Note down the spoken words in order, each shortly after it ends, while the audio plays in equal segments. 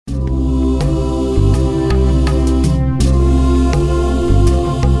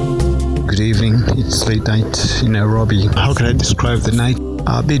evening. It's late night in Nairobi. How can I describe the night?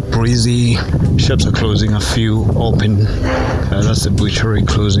 A bit breezy. Shops are closing, a few open. That's the butchery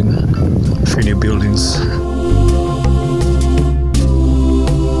closing. A few new buildings.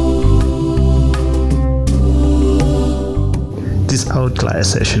 This outlier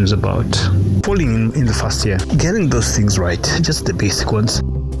session is about falling in the first year, getting those things right, just the basic ones.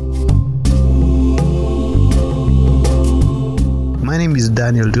 My name is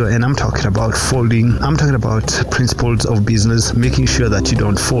Daniel Dua, and I'm talking about folding. I'm talking about principles of business, making sure that you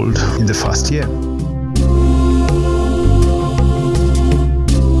don't fold in the first year.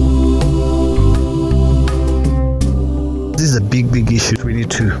 This is a big issue we need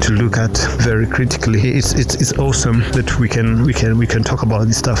to look at very critically. It's awesome that we can talk about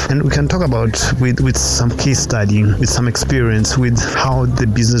this stuff, and we can talk about with some case study, with some experience with how the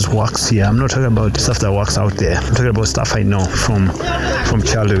business works here. I'm not talking about stuff that works out there. I'm talking about stuff I know from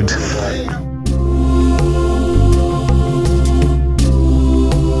childhood.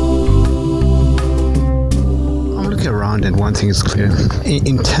 I'm looking around and one thing is clear.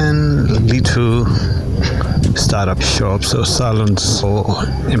 In 10 little startup shops or salons or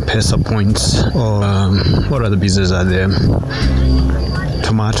M-Pesa points or what other businesses are there?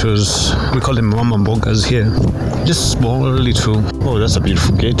 Tomatoes, we call them mama mbogas here. Just small little, oh, that's a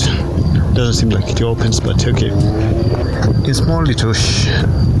beautiful gate. Doesn't seem like it opens, but okay. In small little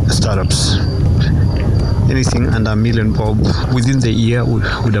startups, anything under $1 million bob within the year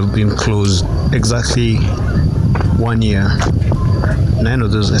would have been closed. Exactly 1 year. 9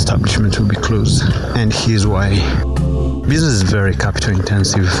 of those establishments will be closed, and here's why. Business is very capital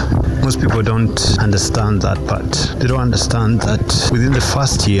intensive. Most people don't understand that, but they don't understand that within the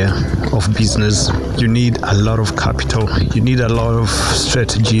first year of business, you need a lot of capital, you need a lot of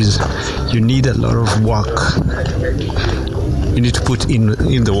strategies, you need a lot of work. You need to put in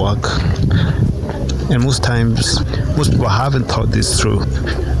the work. And most times, most people haven't thought this through.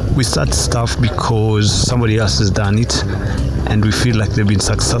 We start stuff because somebody else has done it, and we feel like they've been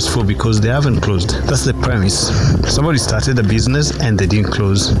successful because they haven't closed. That's the premise. Somebody started a business and they didn't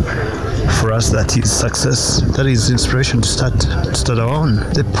close. For us, that is success. That is inspiration to start our own.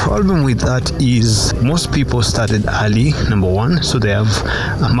 The problem with that is most people started early, number one, so they have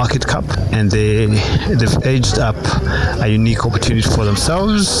a market cap and they've edged up a unique opportunity for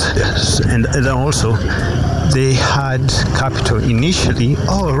themselves, and then also they had capital initially,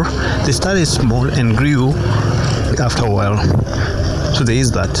 or they started small and grew after a while. So there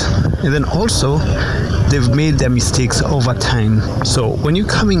is that. And then also they've made their mistakes over time. So when you're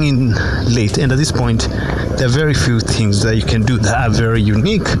coming in late, and at this point there are very few things that you can do that are very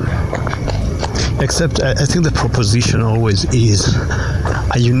unique, except I think the proposition always is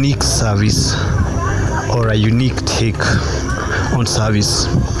a unique service or a unique take on service.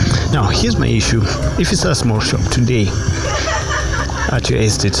 Now here's my issue. If it's a small shop today at your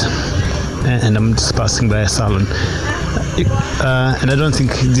estate, and I'm just passing by a salon, and I don't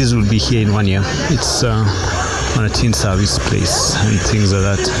think this will be here in 1 year. It's on a teen service place and things like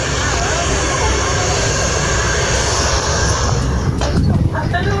that.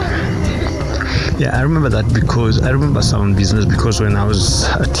 Yeah, I remember that because I remember salon business because when I was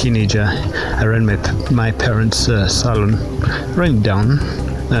a teenager, I ran my parents' salon, ran it down.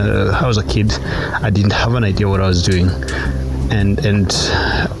 I was a kid. I didn't have an idea what I was doing, and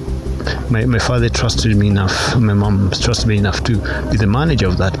my father trusted me enough, my mom trusted me enough to be the manager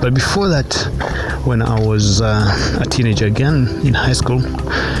of that. But before that, when I was a teenager again in high school,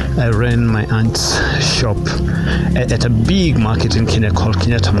 I ran my aunt's shop at a big market in Kenya called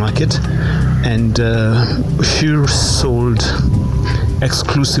Kenyatta Market, and she sold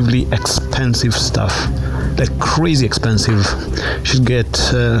exclusively expensive stuff, like crazy expensive. She'd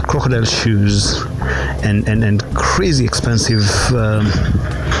get crocodile shoes and crazy expensive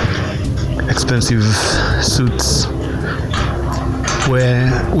suits,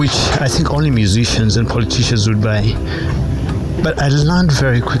 which I think only musicians and politicians would buy. But I learned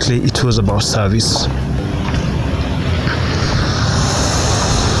very quickly it was about service.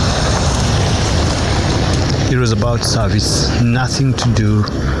 It was about service, nothing to do.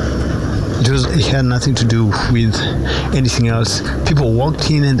 It had nothing to do with anything else. People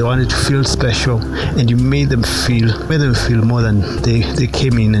walked in and they wanted to feel special, and you made them feel more than they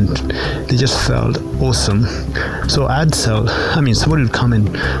came in, and they just felt awesome. So I'd sell. Somebody would come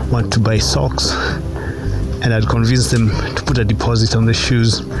and want to buy socks, and I'd convince them to put a deposit on the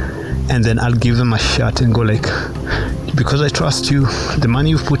shoes, and then I'll give them a shirt and go like, because I trust you, the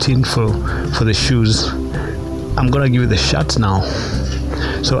money you've put in for the shoes, I'm gonna give you the shirt now.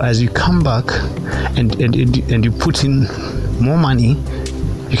 So as you come back and you put in more money,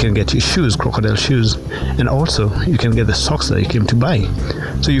 You can get your shoes, crocodile shoes, and also you can get the socks that you came to buy.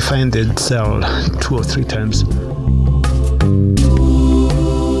 So you find they'd sell 2 or 3 times.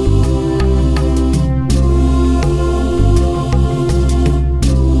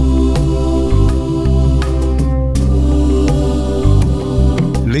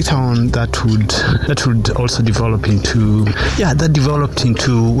 Later on, that would also develop into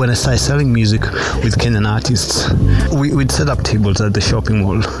when I started selling music with Kenyan artists. We'd set up tables at the shopping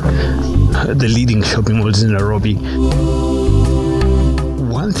mall, the leading shopping malls in Nairobi.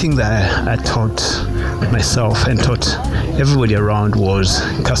 One thing that I taught myself and taught everybody around was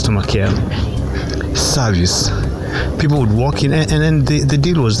customer care, service. People would walk in, and then the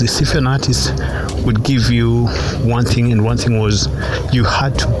deal was this: if you're an artist, would give you one thing, and one thing was you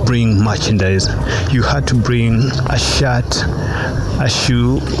had to bring merchandise. You had to bring a shirt, a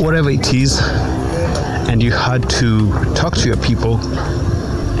shoe, whatever it is, and you had to talk to your people.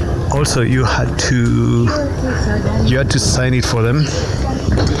 Also, you had to sign it for them.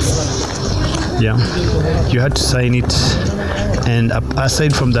 Yeah, you had to sign it, and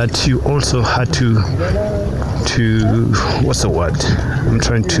aside from that, you also had to what's the word? I'm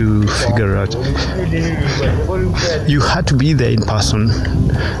trying to figure out. You had to be there in person,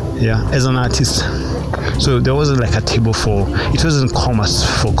 yeah, as an artist. So there wasn't like a table it wasn't commerce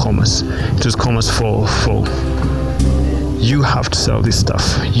for commerce. It was commerce for you have to sell this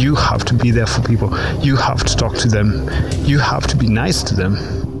stuff. You have to be there for people. You have to talk to them. You have to be nice to them.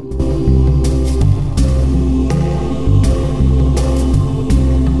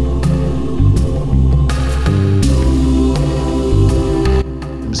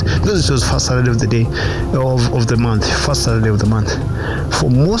 Because it was first Saturday of the day of the month, first Saturday of the month. For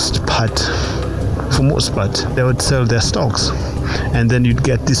most part, they would sell their stocks, and then you'd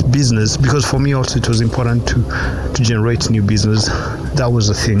get this business. Because for me also, it was important to generate new business. That was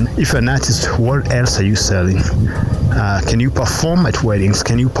the thing. If you're an artist, what else are you selling? Can you perform at weddings?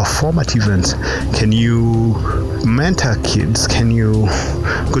 Can you perform at events? Can you mentor kids? Can you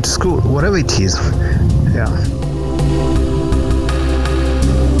go to school? Whatever it is, yeah.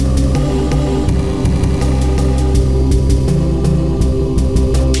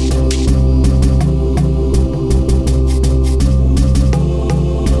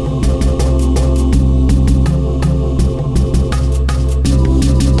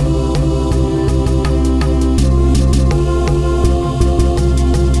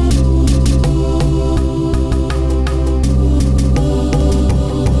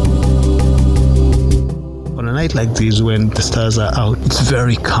 Like this, when the stars are out, it's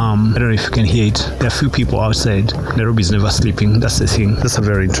very calm. I don't know if you can hear it. There are few people outside. Nairobi is never sleeping. That's the thing. That's a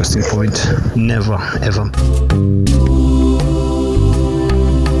very interesting point. Never, ever.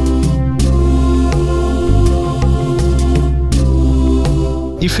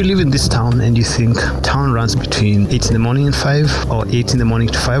 If you live in this town and you think town runs between 8 in the morning and 5, or 8 in the morning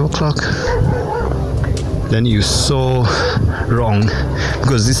to 5 o'clock, then you're so wrong,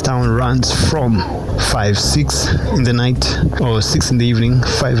 because this town runs from 5, 6 in the night, or 6 in the evening,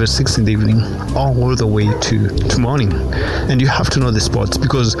 5 or 6 in the evening, all the way to morning. And you have to know the spots,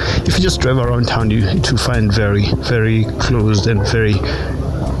 because if you just drive around town, you to find very, very closed and very,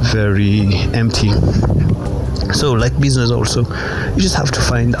 very empty. So like business also, you just have to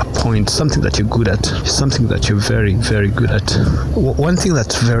find a point, something that you're good at, something that you're very, very good at. One thing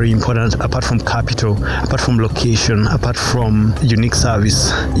that's very important, apart from capital, apart from location, apart from unique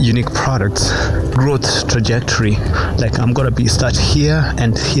service, unique products, growth trajectory. Like, I'm going to start here,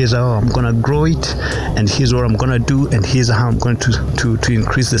 and here's how I'm going to grow it, and here's what I'm going to do, and here's how I'm going to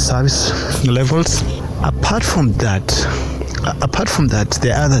increase the service levels. Apart from that,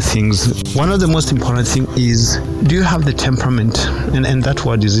 there are other things. One of the most important thing is, do you have the temperament? And that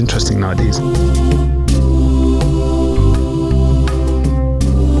word is interesting nowadays.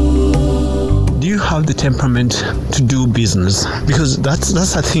 Do you have the temperament to do business? Because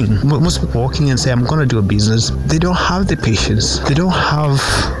that's a thing. Most people walking and say, I'm going to do a business. They don't have the patience. They don't have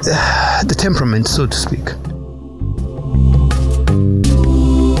the temperament, so to speak.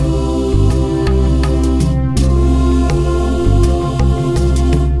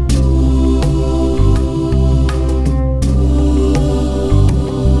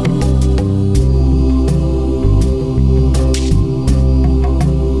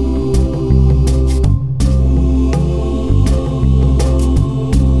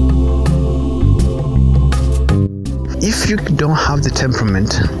 If you don't have the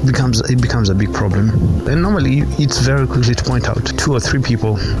temperament, it becomes a big problem. And normally, it's very quickly to point out 2 or 3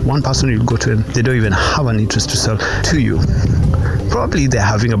 people. One person you go to, and they don't even have an interest to sell to you. probably they're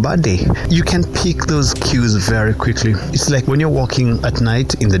having a bad day. You can pick those cues very quickly. It's like when you're walking at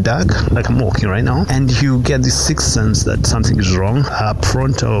night in the dark, like I'm walking right now, and you get this sixth sense that something is wrong up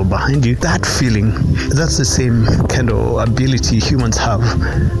front or behind you. That feeling, that's the same kind of ability humans have.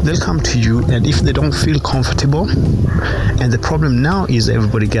 They'll come to you, and if they don't feel comfortable, and the problem now is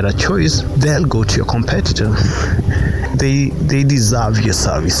everybody get a choice, they'll go to your competitor. They deserve your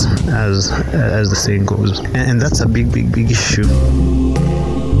service, as the saying goes, and that's a big issue.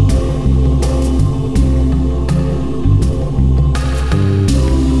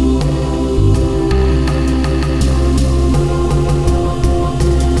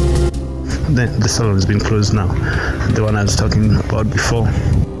 The salon has been closed now, the one I was talking about before.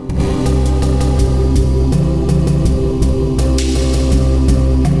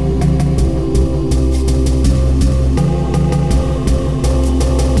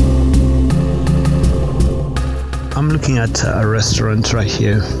 I'm looking at a restaurant right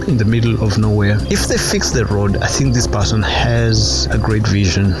here in the middle of nowhere. If they fix the road, I think this person has a great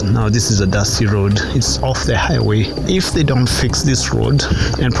vision. Now this is a dusty road. It's off the highway. If they don't fix this road,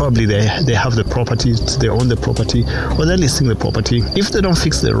 and probably they have the property, they own the property, or they're listing the property. If they don't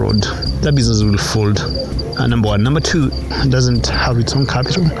fix the road, that business will fold. Number one. Number two, it doesn't have its own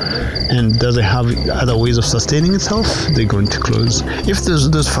capital and doesn't have other ways of sustaining itself, they're going to close. If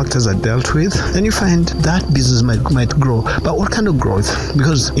those factors are dealt with, then you find that business might grow. But what kind of growth?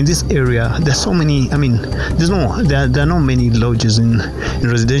 Because in this area, there's so many, there are not many lodges in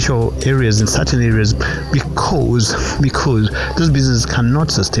residential areas, in certain areas, because those businesses cannot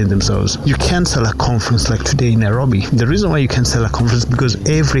sustain themselves. You can't sell a conference like today in Nairobi. The reason why you can sell a conference is because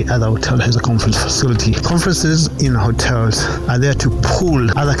every other hotel has a conference facility. Conferences in hotels are there to pull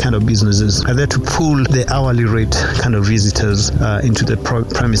other kind of businesses, are there to pull the hourly rate kind of visitors into the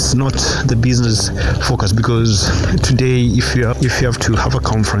premise, not the business focus. Because today, if you have to have a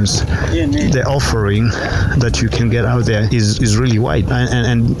conference, the offering that you can get out there is really wide,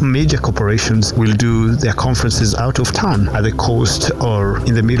 and major corporations will do their conferences out of town, at the coast or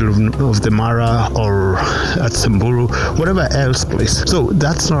in the middle of the Mara or at Samburu, whatever else place. So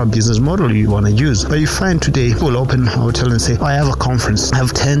that's not a business model you want to use. But you find today people open a hotel and say, I have a conference, I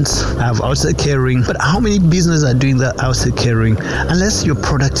have tents, I have outside catering. But how many businesses are doing that outside catering? Unless your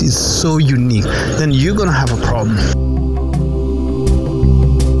product is so unique, then you're going to have a problem.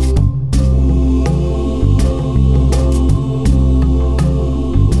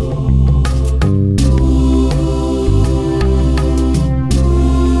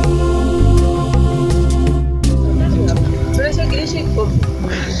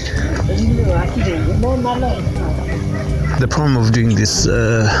 The problem of doing this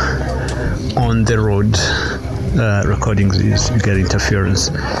on the road recordings is you get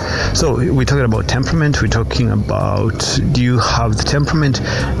interference. So we're talking about temperament. We're talking about, do you have the temperament?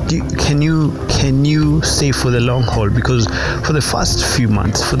 Can you stay for the long haul? Because for the first few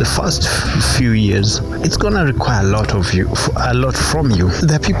months, for the first few years, it's gonna require a lot of you, a lot from you.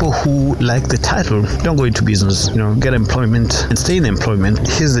 There are people who like the title, don't go into business, get employment and stay in employment.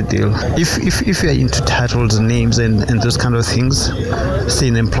 Here's the deal: if you're into titles, names, and those kind of things, stay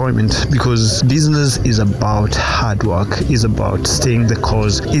in employment, because business is about hard work, is about staying the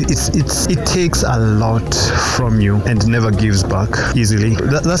cause. It takes a lot from you and never gives back easily.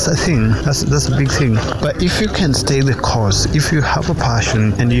 That's the thing. That's a big thing. But if you can stay the cause, if you have a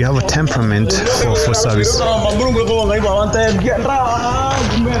passion and you have a temperament for service,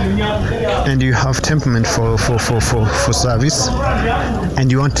 and you have temperament for service,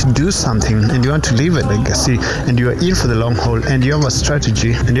 and you want to do something, and you want to leave a legacy, and you are in for the long haul, and you have a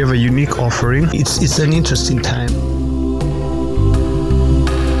strategy, and you have a unique offering, it's an interesting time.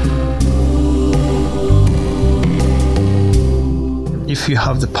 If you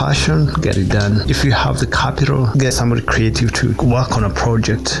have the passion, get it done. If you have the capital, get somebody creative to work on a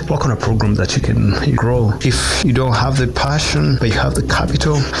project, work on a program that you can grow. If you don't have the passion, but you have the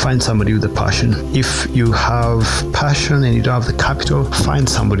capital, find somebody with the passion. If you have passion and you don't have the capital, find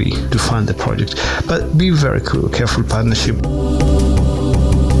somebody to fund the project. But be very careful partnership.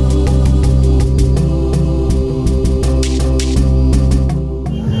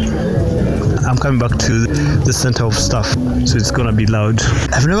 I'm coming back to the center of stuff, so it's gonna be loud.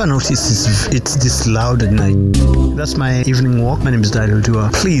 I've never noticed it's this loud at night. That's my evening walk. My name is Daniel Dua.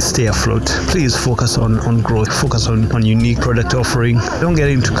 Please stay afloat. Please focus on growth. Focus on unique product offering. Don't get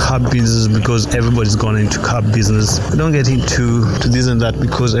into cab business because everybody's gone into cab business. Don't get into this and that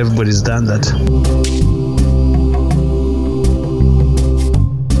because everybody's done that.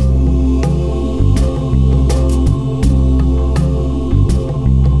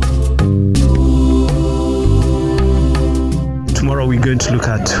 Tomorrow we're we're going to look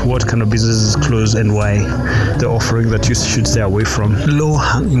at what kind of businesses close and why they're offering that you should stay away from.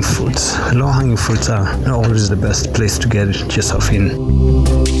 Low-hanging fruits. Low-hanging fruits are not always the best place to get yourself in.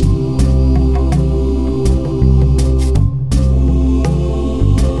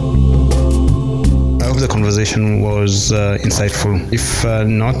 The conversation was insightful. If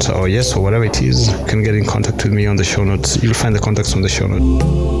not, or yes, or whatever it is, you can get in contact with me on the show notes. You'll find the contacts on the show notes.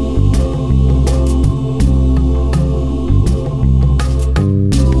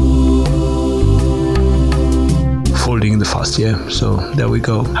 Folding the first year. So there we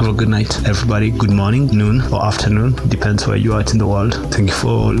go. Have a good night, everybody. Good morning, noon, or afternoon. Depends where you are in the world. Thank you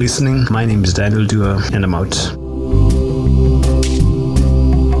for listening. My name is Daniel Dua, and I'm out.